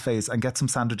to our cafes and get some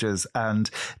sandwiches. And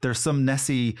there's some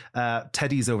Nessie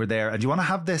teddies over there. And you want to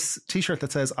have this T-shirt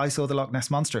that says, I saw the Loch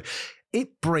Ness Monster.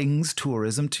 It brings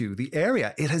tourism to the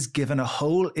area. It has given a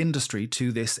whole industry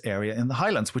to this area in the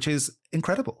Highlands, which is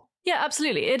incredible. Yeah,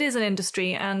 absolutely. It is an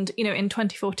industry. And, in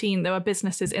 2014, there were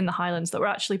businesses in the Highlands that were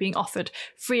actually being offered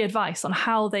free advice on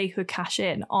how they could cash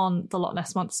in on the Loch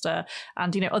Ness Monster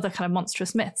and, other kind of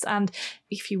monstrous myths. And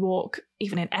if you walk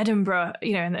even in Edinburgh,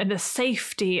 in the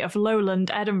safety of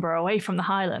lowland Edinburgh away from the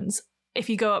Highlands, if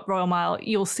you go up Royal Mile,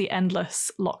 you'll see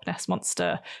endless Loch Ness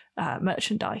Monster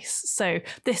merchandise. So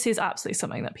this is absolutely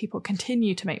something that people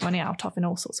continue to make money out of in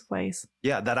all sorts of ways.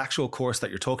 Yeah, that actual course that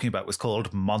you're talking about was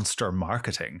called Monster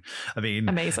Marketing. I mean,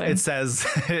 amazing. It says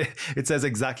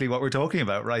exactly what we're talking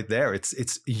about right there.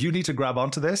 It's you need to grab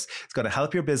onto this. It's going to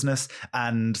help your business,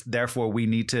 and therefore we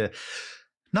need to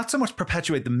not so much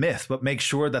perpetuate the myth, but make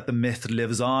sure that the myth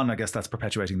lives on. I guess that's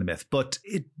perpetuating the myth. But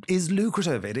it is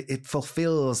lucrative. It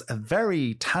fulfills a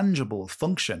very tangible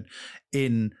function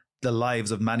in the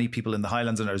lives of many people in the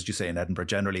Highlands, and as you say, in Edinburgh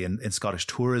generally, in Scottish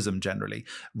tourism generally,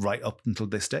 right up until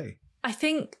this day. I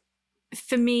think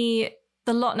for me,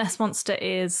 the Loch Ness Monster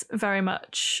is very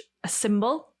much a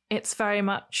symbol. It's very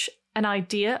much an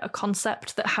idea, a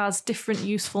concept that has different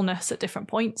usefulness at different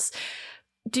points.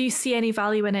 Do you see any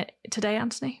value in it today,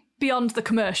 Anthony? Beyond the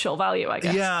commercial value, I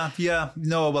guess. Yeah.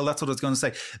 No, well, that's what I was going to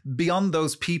say. Beyond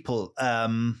those people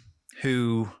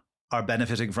who are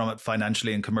benefiting from it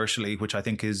financially and commercially, which I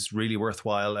think is really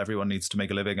worthwhile. Everyone needs to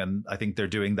make a living, and I think they're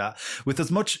doing that with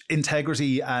as much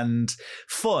integrity and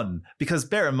fun. Because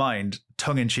bear in mind,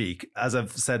 tongue in cheek, as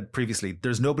I've said previously,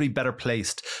 there's nobody better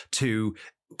placed to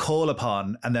call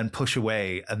upon and then push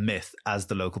away a myth as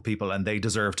the local people, and they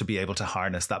deserve to be able to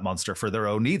harness that monster for their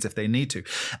own needs if they need to.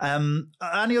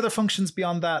 Any other functions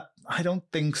beyond that? I don't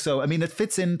think so. I mean, it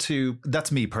fits into,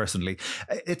 that's me personally,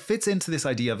 it fits into this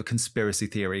idea of a conspiracy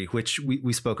theory, which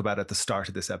we spoke about at the start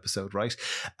of this episode, right?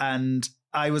 And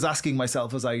I was asking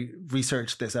myself as I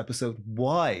researched this episode,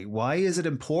 why? Why is it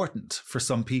important for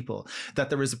some people that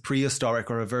there is a prehistoric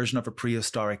or a version of a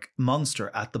prehistoric monster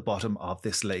at the bottom of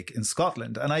this lake in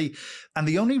Scotland? And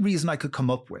the only reason I could come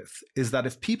up with is that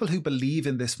if people who believe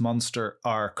in this monster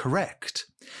are correct,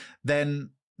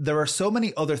 then there are so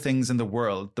many other things in the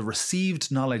world, the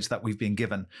received knowledge that we've been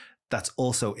given, that's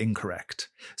also incorrect.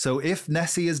 So if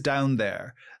Nessie is down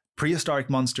there, prehistoric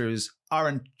monsters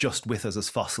aren't just with us as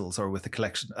fossils or with a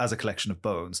collection of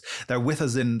bones. They're with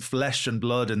us in flesh and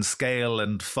blood and scale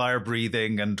and fire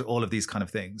breathing and all of these kind of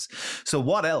things. So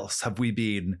what else have we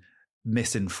been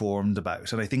misinformed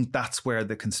about? And I think that's where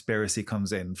the conspiracy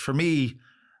comes in. For me,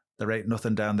 there ain't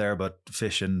nothing down there but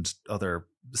fish and other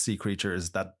sea creatures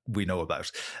that we know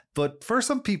about. But for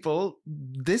some people,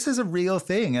 this is a real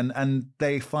thing, and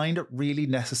they find it really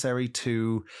necessary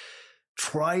to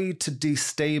try to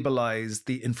destabilize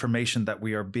the information that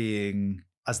we are being,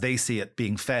 as they see it,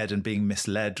 being fed and being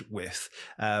misled with.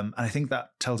 And I think that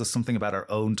tells us something about our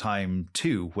own time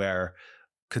too, where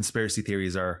conspiracy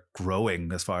theories are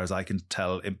growing, as far as I can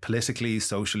tell, politically,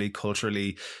 socially,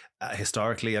 culturally,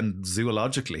 historically, and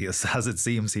zoologically, as it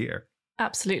seems here.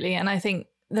 Absolutely. And I think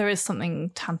there is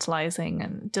something tantalizing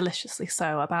and deliciously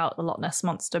so about the Loch Ness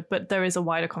Monster, but there is a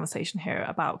wider conversation here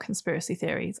about conspiracy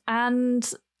theories. And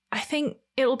I think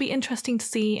it'll be interesting to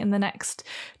see in the next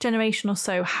generation or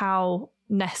so how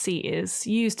Nessie is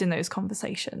used in those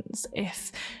conversations.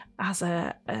 If, as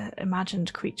a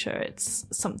imagined creature, it's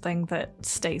something that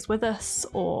stays with us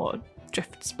or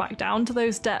drifts back down to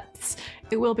those depths,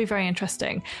 it will be very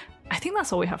interesting. I think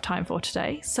that's all we have time for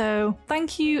today. So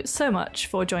thank you so much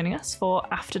for joining us for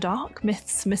After Dark,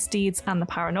 Myths, Misdeeds and the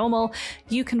Paranormal.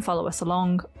 You can follow us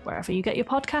along wherever you get your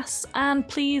podcasts, and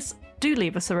please do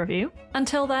leave us a review.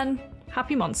 Until then,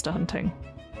 happy monster hunting.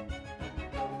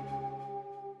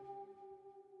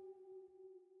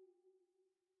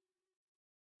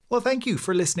 Well, thank you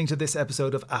for listening to this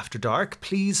episode of After Dark.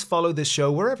 Please follow this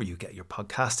show wherever you get your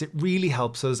podcast. It really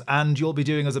helps us and you'll be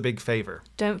doing us a big favour.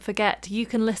 Don't forget, you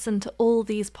can listen to all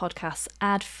these podcasts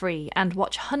ad-free and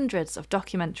watch hundreds of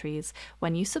documentaries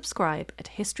when you subscribe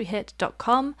at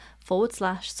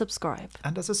historyhit.com/subscribe.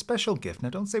 And as a special gift, now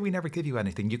don't say we never give you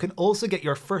anything, you can also get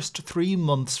your first 3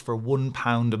 months for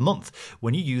 £1 a month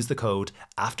when you use the code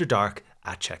AFTERDARK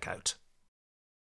at checkout.